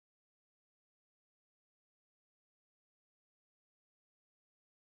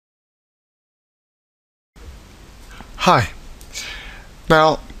Hi.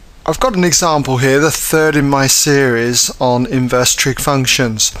 Now, I've got an example here, the third in my series on inverse trig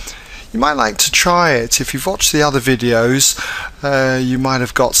functions. You might like to try it. If you've watched the other videos, you might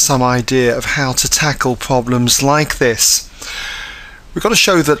have got some idea of how to tackle problems like this. We've got to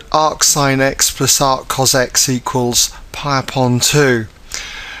show that arc sine x plus arc cos x equals pi upon 2.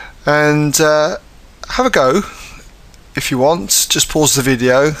 And have a go if you want. Just pause the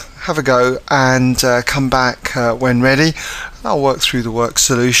video, have a go, and come back when ready, and I'll work through the work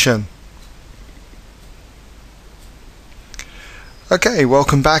solution. Okay,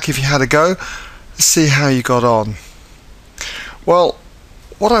 welcome back if you had a go. Let's see how you got on. Well,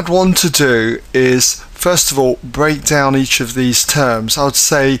 what I'd want to do is first of all break down each of these terms. I would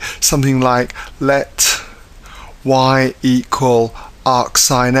say something like let y equal arc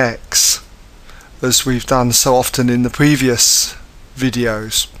sine x, as we've done so often in the previous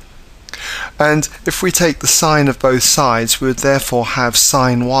videos. And if we take the sine of both sides, we would therefore have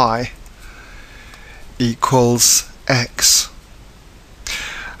sine y equals x.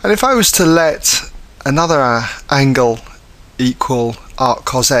 And if I was to let another angle equal arc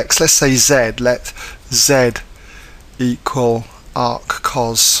cos x, let's say z, let z equal arc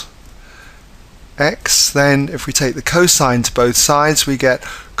cos x, then if we take the cosine to both sides, we get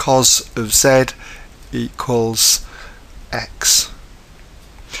cos of z equals x.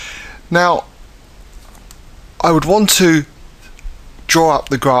 Now, I would want to draw up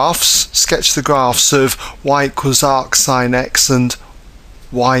the graphs, sketch the graphs of y equals arc sine x and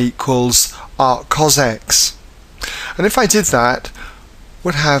y equals arc cos x. And if I did that,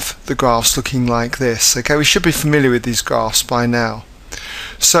 we'd have the graphs looking like this. Okay, we should be familiar with these graphs by now.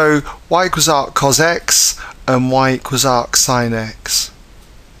 So y equals arc cos x and y equals arc sine x.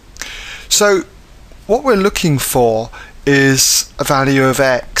 So what we're looking for is a value of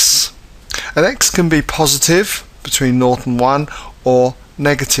x. And x can be positive between 0 and 1 or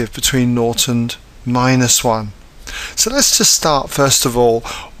negative between 0 and minus 1. So let's just start first of all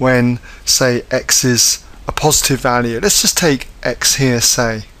when, say, x is a positive value. Let's just take x here,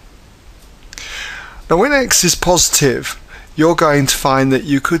 say. Now when x is positive, you're going to find that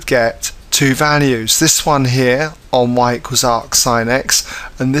you could get two values. This one here on y equals arc sine x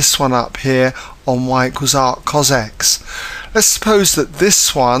and this one up here on y equals arc cos x. Let's suppose that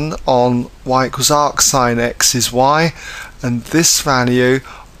this one on y equals arc sine x is y and this value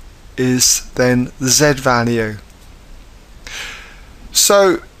is then the z value.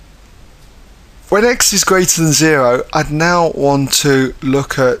 So when x is greater than 0, I'd now want to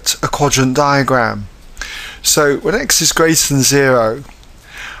look at a quadrant diagram. So when x is greater than 0,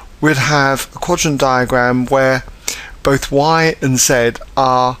 we'd have a quadrant diagram where both y and z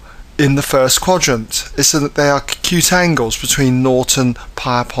are in the first quadrant. It's that they are acute angles between 0 and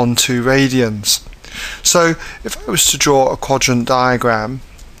pi upon 2 radians. So if I was to draw a quadrant diagram,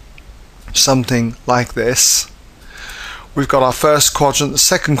 something like this, we've got our first quadrant, the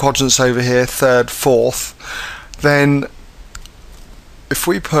second quadrant's over here, third, fourth. Then if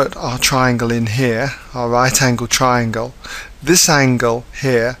we put our triangle in here, our right angle triangle, this angle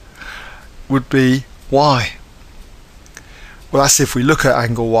here would be y. Well, that's if we look at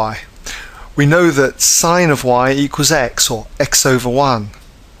angle y. We know that sine of y equals x, or x over 1.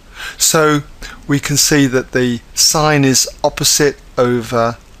 So we can see that the sine is opposite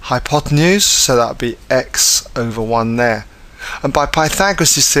over hypotenuse, so that would be x over 1 there. And by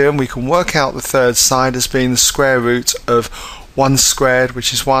Pythagoras' theorem we can work out the third side as being the square root of 1 squared,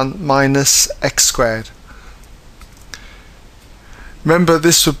 which is 1, minus x squared. Remember,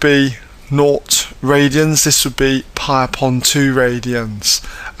 this would be 0 radians, this would be pi upon 2 radians.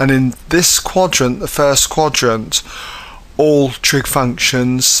 And in this quadrant, the first quadrant, all trig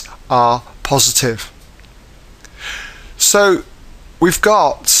functions are positive. So we've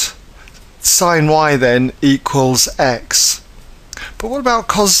got sine y then equals x. But what about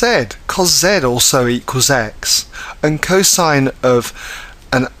cos z? Cos z also equals x. And cosine of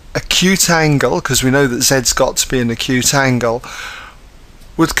an acute angle, because we know that z's got to be an acute angle,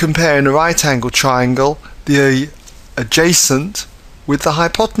 would compare in a right angle triangle the adjacent with the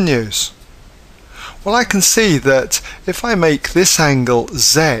hypotenuse. Well, I can see that if I make this angle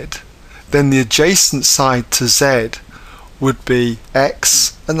z, then the adjacent side to z would be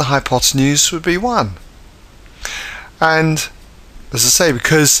x and the hypotenuse would be 1. And as I say,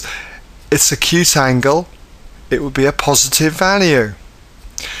 because it's acute angle, it would be a positive value.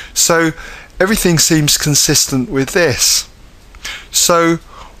 So everything seems consistent with this. So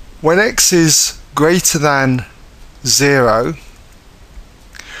when x is greater than 0,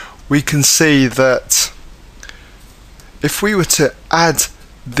 we can see that if we were to add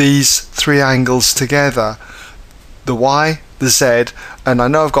these three angles together, the y, the z, and I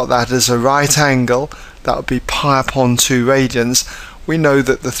know I've got that as a right angle, that would be pi upon 2 radians. We know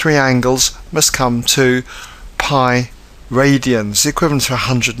that the three angles must come to pi radians, equivalent to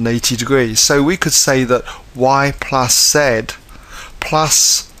 180 degrees. So we could say that y plus z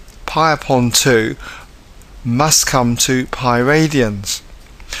plus pi upon 2 must come to pi radians.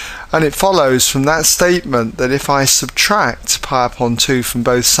 And it follows from that statement that if I subtract pi upon 2 from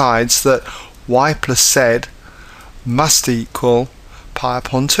both sides, that y plus z must equal pi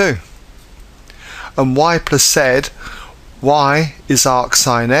upon 2. And y plus z, y is arc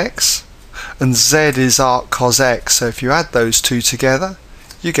sine x and z is arc cos x. So if you add those two together,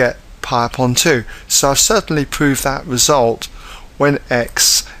 you get pi upon 2. So I've certainly proved that result when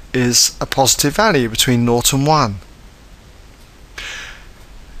x is a positive value between 0 and 1.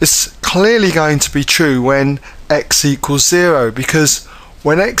 It's clearly going to be true when x equals 0, because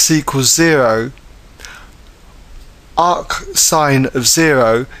when x equals 0, arc sine of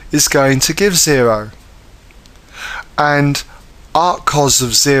 0 is going to give 0, and arc cos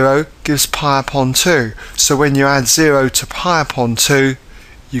of 0 gives pi upon 2. So when you add 0 to pi upon 2,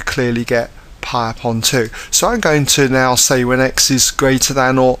 you clearly get pi upon 2. So I'm going to now say when x is greater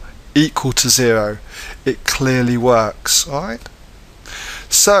than or equal to 0, it clearly works. Alright?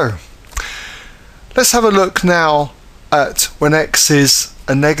 So let's have a look now at when x is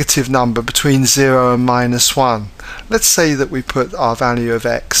a negative number between 0 and minus 1. Let's say that we put our value of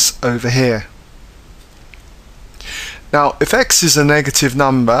x over here. Now if x is a negative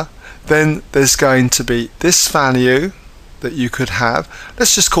number, then there's going to be this value that you could have.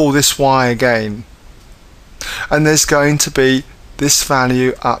 Let's just call this y again. And there's going to be this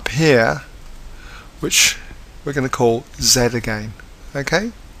value up here, which we're going to call z again.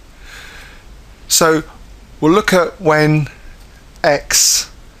 Okay? So we'll look at when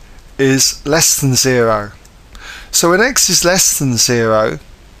x is less than 0. So when x is less than 0,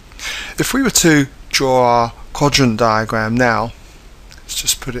 if we were to draw our quadrant diagram now, let's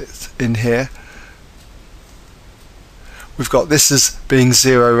just put it in here. We've got this as being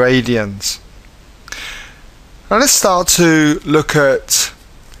 0 radians. Now let's start to look at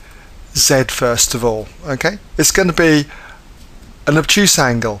z first of all. Okay, it's going to be an obtuse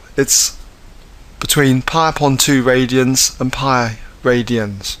angle. It's between pi upon 2 radians and pi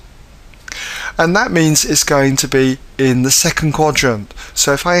radians, and that means it's going to be in the second quadrant.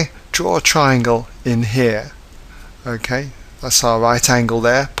 So if I draw a triangle in here, okay, that's our right angle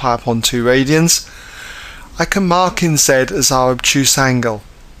there, pi upon 2 radians, I can mark in z as our obtuse angle.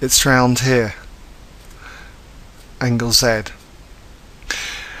 It's round here, angle z.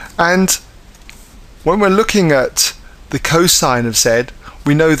 And when we're looking at the cosine of z,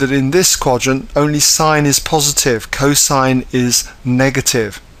 we know that in this quadrant only sine is positive, cosine is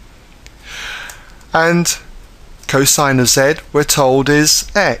negative. And cosine of z, we're told, is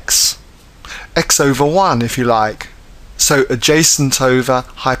x over 1 if you like. So adjacent over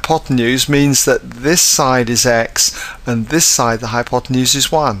hypotenuse means that this side is x and this side, the hypotenuse,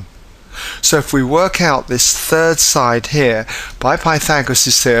 is 1. So if we work out this third side here by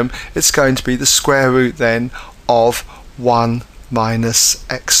Pythagoras' theorem, it's going to be the square root then of 1 minus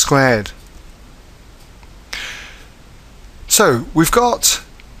x squared. So we've got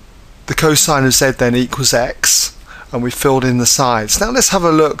the cosine of z then equals x, and we've filled in the sides. Now let's have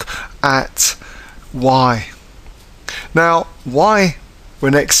a look at y. Now y,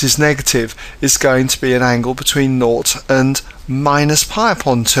 when x is negative, is going to be an angle between 0 and minus pi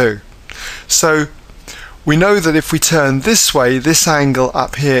upon 2. So we know that if we turn this way, this angle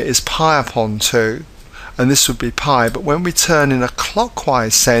up here is pi upon 2, and this would be pi, but when we turn in a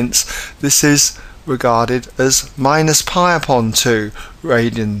clockwise sense, this is regarded as minus pi upon 2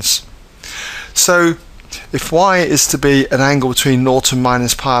 radians. So if y is to be an angle between 0 and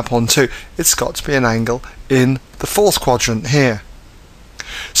minus pi upon 2, it's got to be an angle in the fourth quadrant here.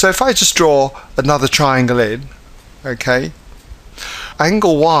 So if I just draw another triangle in, okay,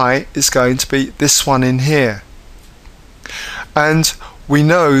 angle y is going to be this one in here. And we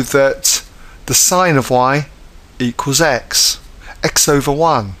know that the sine of y equals x over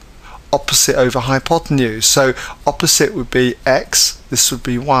 1, opposite over hypotenuse. So opposite would be x, this would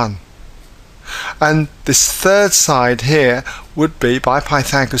be 1. And this third side here would be, by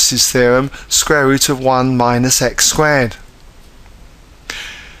Pythagoras' theorem, square root of 1 minus x squared.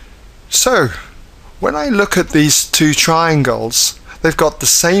 So when I look at these two triangles, they've got the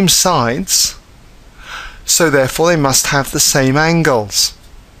same sides, so therefore they must have the same angles.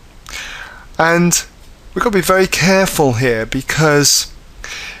 And we've got to be very careful here, because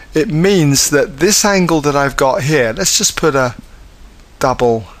it means that this angle that I've got here, let's just put a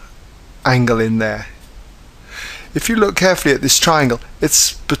double angle in there. if you look carefully at this triangle,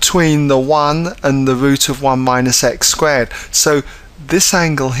 it's between the 1 and the root of 1 minus x squared. So this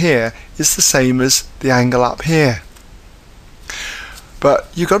angle here is the same as the angle up here. But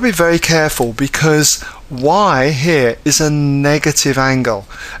you've got to be very careful because y here is a negative angle.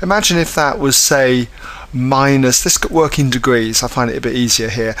 Imagine if that was, say, minus, let's work in degrees, I find it a bit easier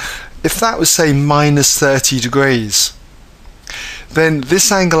here. If that was, say, minus 30 degrees, then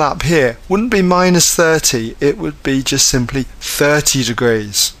this angle up here wouldn't be minus 30, it would be just simply 30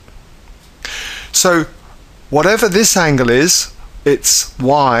 degrees. So whatever this angle is, it's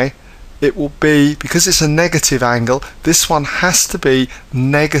y, it will be, because it's a negative angle, this one has to be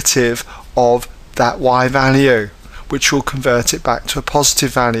negative of that y value, which will convert it back to a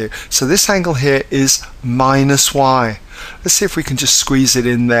positive value. So this angle here is minus y. Let's see if we can just squeeze it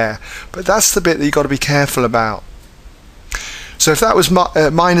in there. But that's the bit that you've got to be careful about. So if that was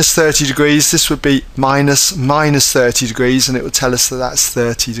minus 30 degrees, this would be minus 30 degrees, and it would tell us that that's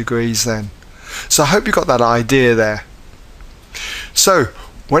 30 degrees then. So I hope you got that idea there. So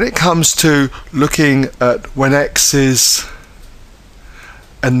when it comes to looking at when x is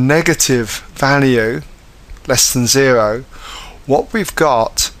a negative value, less than 0, what we've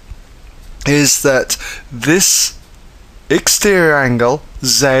got is that this exterior angle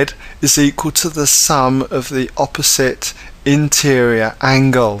z is equal to the sum of the opposite interior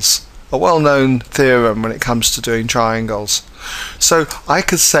angles, a well-known theorem when it comes to doing triangles. So I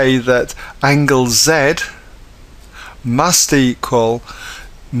could say that angle z must equal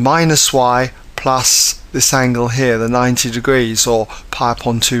minus y plus this angle here, the 90 degrees, or pi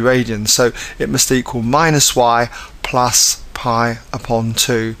upon 2 radians. So it must equal minus y plus pi upon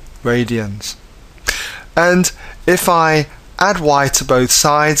 2 radians. And if I add y to both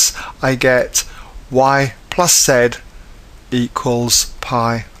sides, I get y plus z equals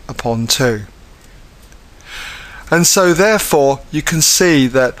pi upon 2. And so therefore you can see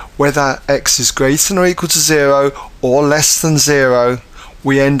that whether x is greater than or equal to 0 or less than 0,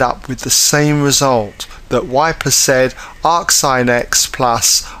 we end up with the same result, that y plus z arc sine x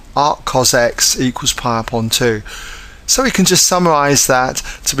plus arc cos x equals pi upon 2. So we can just summarize that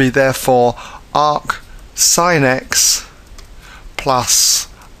to be therefore arc sine x plus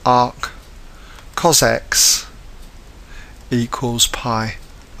arc cos x equals pi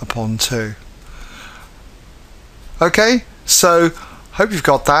upon 2. Okay, so hope you've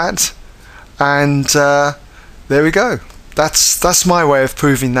got that, and there we go. That's my way of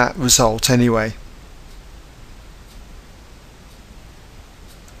proving that result anyway.